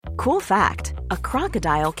Cool fact, a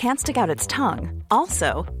crocodile can't stick out its tongue.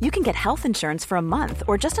 Also, you can get health insurance for a month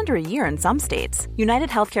or just under a year in some states. United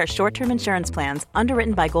Healthcare short-term insurance plans,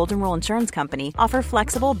 underwritten by Golden Rule Insurance Company, offer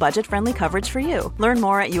flexible, budget-friendly coverage for you. Learn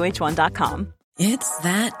more at uh1.com. It's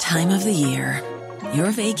that time of the year.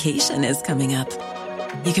 Your vacation is coming up.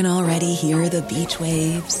 You can already hear the beach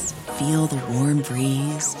waves, feel the warm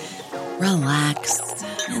breeze, relax,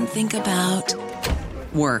 and think about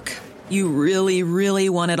work. You really, really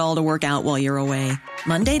want it all to work out while you're away.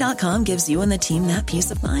 Monday.com gives you and the team that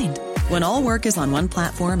peace of mind. When all work is on one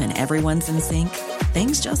platform and everyone's in sync,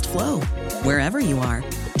 things just flow. Wherever you are,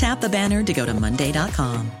 tap the banner to go to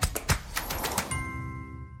Monday.com.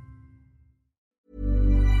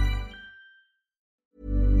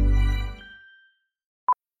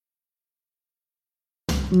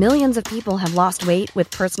 Millions of people have lost weight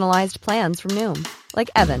with personalized plans from Noom. Like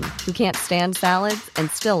Evan, who can't stand salads and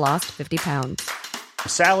still lost 50 pounds.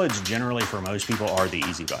 Salads generally for most people are the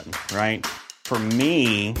easy button, right? For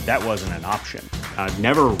me, that wasn't an option. I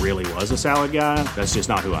never really was a salad guy. That's just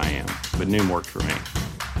not who I am. But Noom worked for me.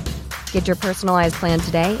 Get your personalized plan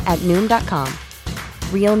today at Noom.com.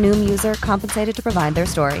 Real Noom user compensated to provide their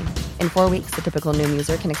story. In 4 weeks, the typical Noom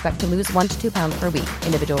user can expect to lose 1 to 2 pounds per week.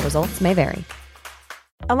 Individual results may vary.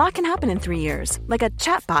 A lot can happen in 3 years, like a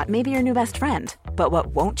chatbot may be your new best friend. But what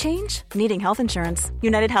won't change? Needing health insurance.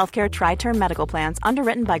 United Healthcare Tri-Term Medical Plans,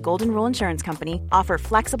 underwritten by Golden Rule Insurance Company, offer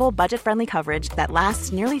flexible, budget-friendly coverage that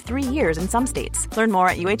lasts nearly 3 years in some states. Learn more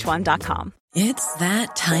at uh1.com. It's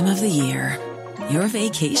that time of the year. Your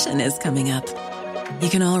vacation is coming up. You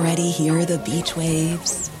can already hear the beach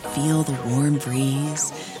waves, feel the warm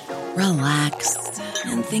breeze, relax,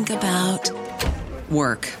 and think about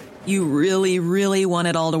work. You really, really want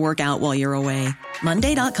it all to work out while you're away.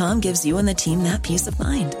 Monday.com gives you and the team that peace of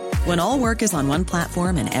mind. When all work is on one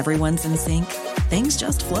platform and everyone's in sync, things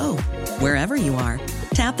just flow. Wherever you are,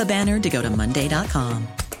 tap the banner to go to Monday.com.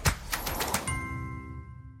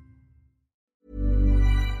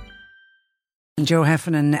 Joe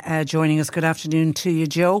Heffernan joining us. Good afternoon to you,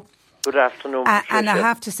 Joe. Good afternoon, and I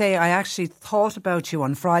have to say, I actually thought about you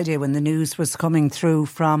on Friday when the news was coming through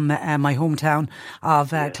from my hometown of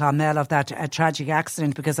Clonmel of that tragic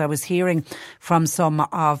accident, because I was hearing from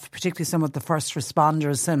particularly some of the first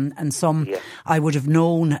responders and some I would have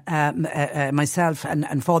known myself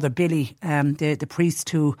and Father Billy, the priest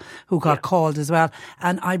who got called as well.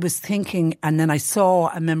 And I was thinking, and then I saw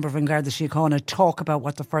a member of An Garda Síochána talk about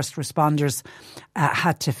what the first responders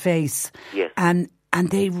had to face. Yes. And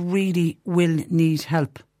they really will need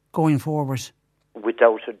help going forward.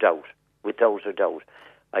 Without a doubt.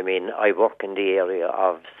 I mean, I work in the area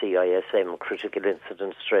of CISM, Critical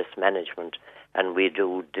Incident Stress Management, and we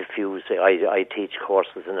do diffusing. I teach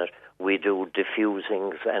courses in it. We do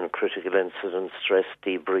diffusings and critical incident stress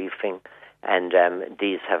debriefing, and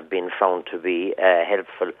these have been found to be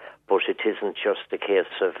helpful, but it isn't just a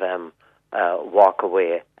case of walk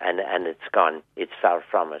away and it's gone. It's far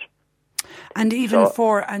from it. And even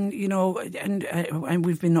and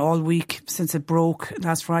we've been all week since it broke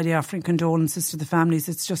last Friday offering condolences to the families.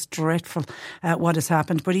 It's just dreadful what has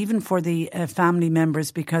happened. But even for the family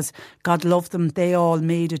members, because God love them, they all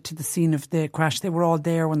made it to the scene of the crash. They were all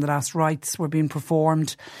there when the last rites were being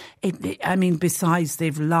performed. Besides,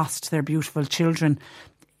 they've lost their beautiful children.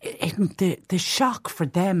 The shock for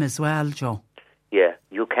them as well, Joe. Yeah,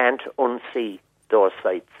 you can't unsee those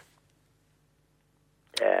sights.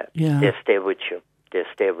 They stay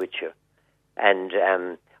with you. And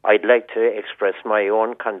I'd like to express my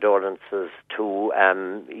own condolences to,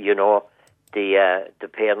 the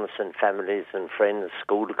parents and families and friends,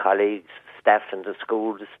 school colleagues, staff in the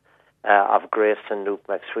schools of Grace and Luke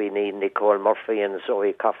McSweeney, Nicole Murphy and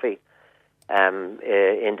Zoe Coffey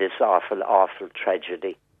in this awful, awful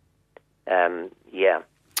tragedy.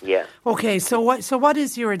 Okay, so what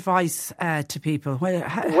is your advice to people?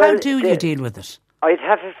 How do you deal with it? I'd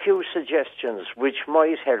have a few suggestions which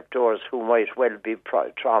might help those who might well be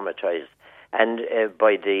traumatised and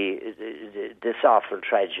by this awful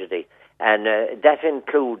tragedy. And that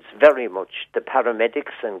includes very much the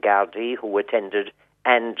paramedics and Gardaí who attended,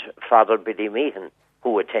 and Father Billy Meehan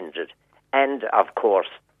who attended, and of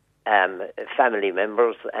course family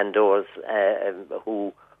members and those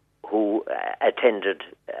who attended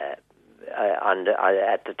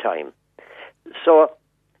at the time. So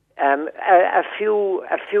a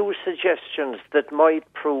few suggestions that might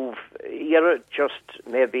prove just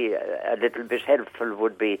maybe a little bit helpful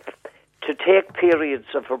would be to take periods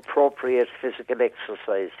of appropriate physical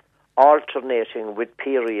exercise, alternating with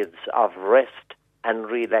periods of rest and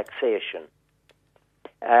relaxation.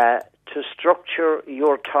 To structure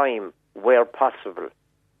your time where possible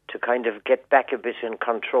to kind of get back a bit in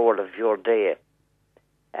control of your day.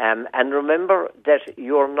 And remember that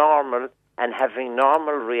you're normal and having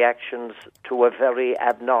normal reactions to a very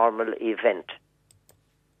abnormal event.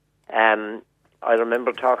 I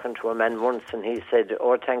remember talking to a man once, and he said,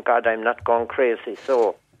 "Oh, thank God I'm not going crazy."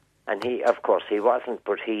 So, and he, of course, he wasn't,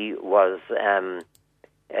 but he was,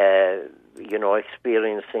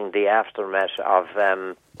 experiencing the aftermath of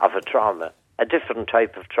a trauma, a different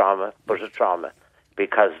type of trauma, but a trauma,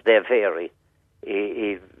 because they vary.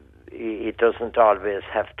 It doesn't always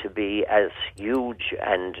have to be as huge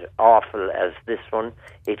and awful as this one.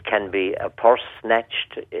 It can be a purse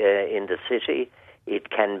snatched in the city. It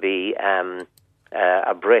can be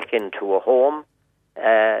a break into a home.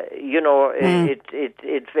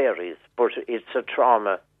 It varies, but it's a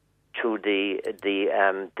trauma to the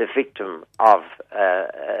victim of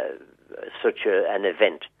such an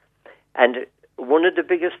event. And one of the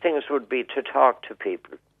biggest things would be to talk to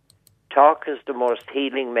people. Talk is the most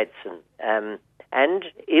healing medicine. And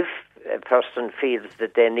if a person feels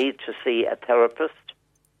that they need to see a therapist,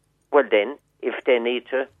 well then, if they need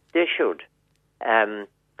to, they should.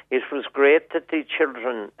 It was great that the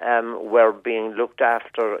children were being looked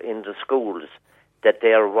after in the schools, that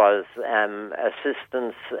there was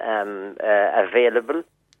assistance available,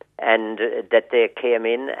 and that they came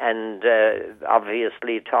in and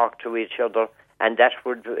obviously talked to each other, and that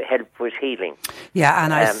would help with healing. Yeah,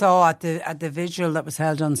 and I saw at the vigil that was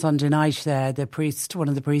held on Sunday night, the priest, one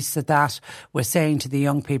of the priests at that, was saying to the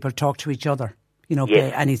young people, talk to each other.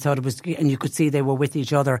 Yes. And he thought it was, and you could see they were with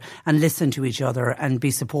each other and listen to each other and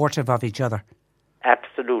be supportive of each other.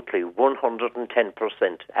 Absolutely,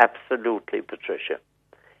 110%. Absolutely, Patricia.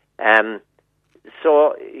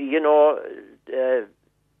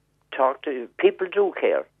 Talk to people, do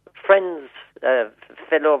care. Friends,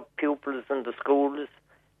 fellow pupils in the schools,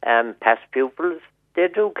 past pupils, they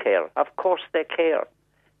do care. Of course they care.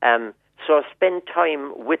 So spend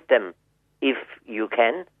time with them if you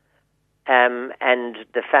can. And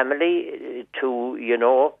the family to,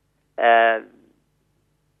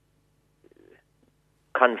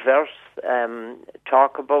 converse,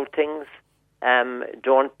 talk about things.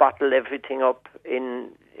 Don't bottle everything up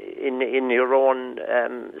in your own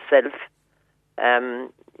self.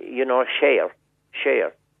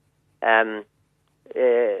 Share.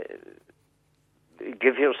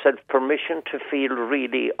 Give yourself permission to feel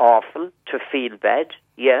really awful, to feel bad.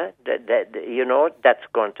 Yeah, that's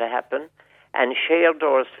going to happen. And share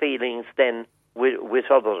those feelings then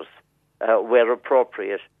with others where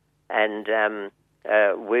appropriate, and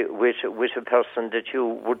with a person that you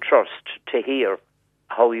would trust to hear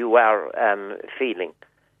how you are feeling.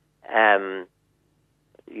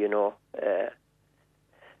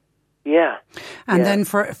 And then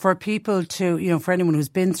for people to, for anyone who's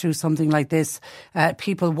been through something like this,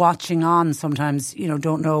 people watching on sometimes,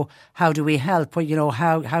 don't know how do we help, but,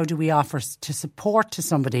 how do we offer to support to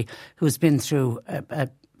somebody who's been through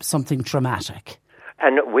something traumatic?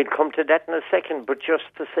 And we'll come to that in a second, but just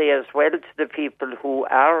to say as well to the people who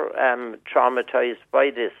are traumatised by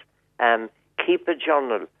this, keep a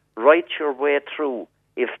journal, write your way through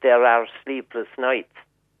if there are sleepless nights.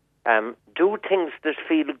 Do things that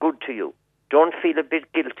feel good to you. Don't feel a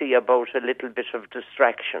bit guilty about a little bit of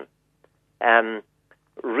distraction.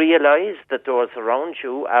 Realise that those around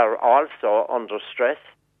you are also under stress.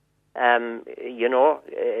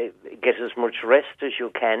 Get as much rest as you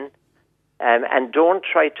can. And don't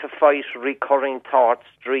try to fight recurring thoughts,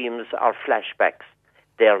 dreams or flashbacks.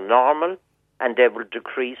 They're normal and they will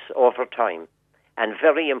decrease over time. And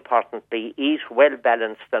very importantly, eat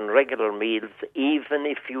well-balanced and regular meals, even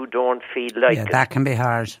if you don't feel like it. That can be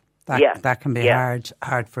hard. That can be hard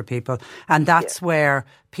for people. And that's where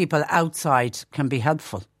people outside can be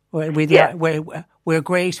helpful. We're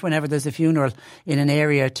great whenever there's a funeral in an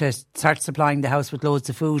area to start supplying the house with loads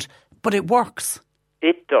of food. But it works.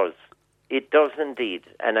 It does. It does indeed.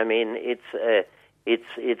 And I mean,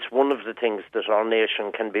 it's one of the things that our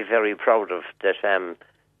nation can be very proud of, that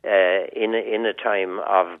in a time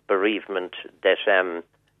of bereavement, that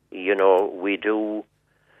we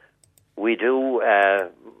do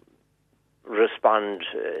respond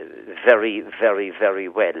very, very, very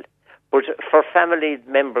well. But for family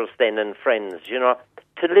members then and friends, to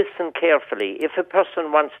listen carefully. If a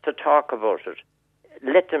person wants to talk about it,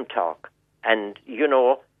 let them talk, and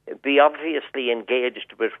be obviously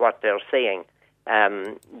engaged with what they're saying.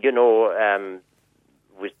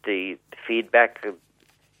 With the feedback.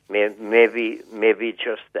 Maybe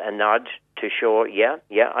just a nod to show,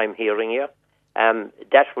 I'm hearing you.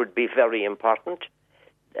 That would be very important.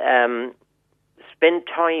 Spend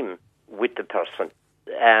time with the person.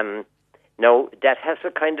 Now, that has a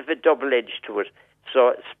kind of a double edge to it.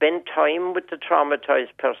 So spend time with the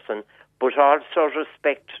traumatized person, but also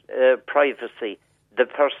respect privacy. The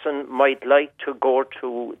person might like to go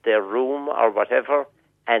to their room or whatever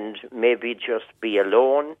and maybe just be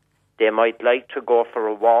alone. They might like to go for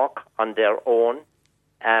a walk on their own,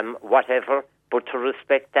 whatever, but to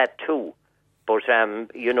respect that too. But,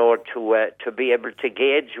 to be able to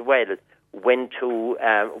gauge well when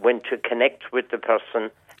to connect with the person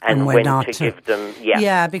and when to give them,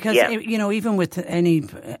 because even with any,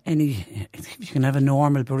 you can have a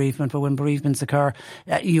normal bereavement, but when bereavements occur,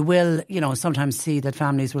 you will, sometimes see that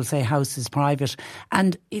families will say house is private,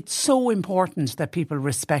 and it's so important that people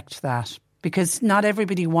respect that, because not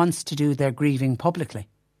everybody wants to do their grieving publicly.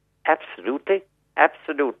 Absolutely.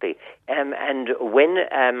 And when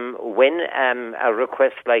a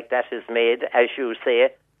request like that is made, as you say,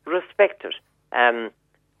 respect it.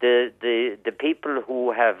 The people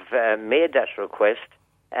who have made that request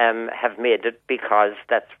have made it because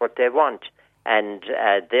that's what they want, and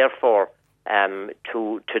therefore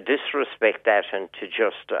to disrespect that and to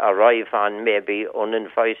just arrive on maybe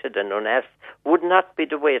uninvited and unasked would not be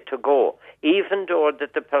the way to go, even though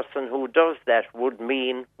that the person who does that would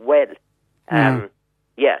mean well.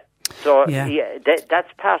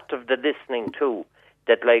 That's part of the listening too,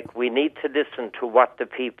 that we need to listen to what the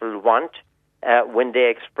people want when they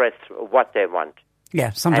express what they want.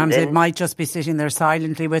 Yeah, sometimes it might just be sitting there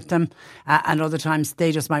silently with them, and other times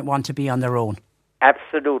they just might want to be on their own.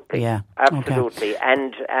 Absolutely. Yeah. Absolutely. Okay.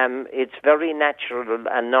 And it's very natural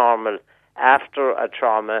and normal after a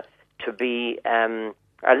trauma to be a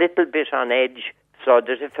little bit on edge, so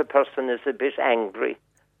that if a person is a bit angry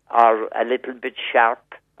or a little bit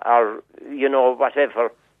sharp or,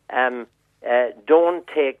 whatever, don't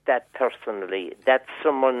take that personally. That's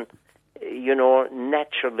someone,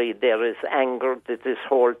 naturally there is anger that this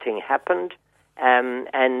whole thing happened,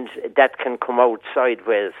 and that can come out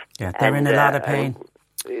sideways. Yeah, they're in a lot of pain.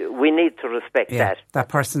 We need to respect that. That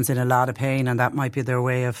person's in a lot of pain, and that might be their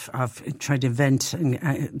way of trying to vent some of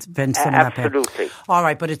that pain. Absolutely. All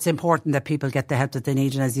right, but it's important that people get the help that they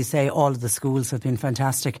need, and as you say, all of the schools have been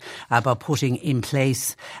fantastic about putting in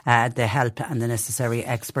place the help and the necessary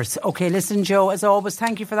experts. Okay, listen, Joe, as always,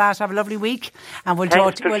 thank you for that. Have a lovely week, and we'll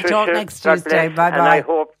talk next Tuesday. Bye-bye. And I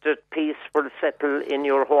hope that peace will settle in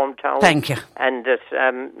your hometown. Thank you. And that,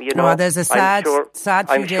 there's a sad few days.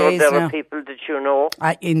 I'm sure there are people that you know.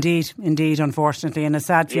 Indeed, unfortunately, and a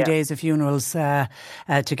sad few days of funerals to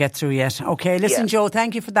get through yet. Okay, listen, Joe,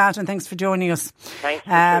 thank you for that, and thanks for joining us. Thanks.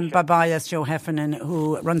 Bye-bye. That's Joe Heffernan,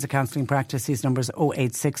 who runs a counselling practice. His number is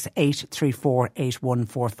 086 834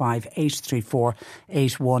 8145, 834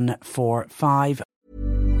 8145.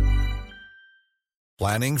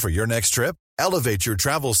 Planning for your next trip? Elevate your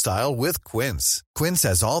travel style with Quince. Quince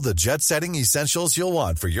has all the jet-setting essentials you'll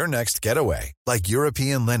want for your next getaway, like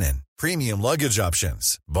European linen, premium luggage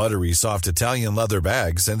options, buttery soft Italian leather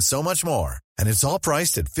bags, and so much more. And it's all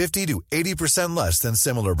priced at 50 to 80% less than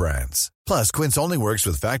similar brands. Plus, Quince only works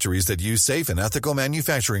with factories that use safe and ethical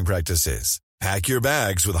manufacturing practices. Pack your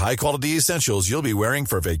bags with high-quality essentials you'll be wearing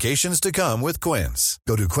for vacations to come with Quince.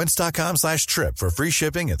 Go to quince.com/trip for free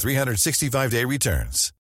shipping and 365-day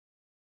returns.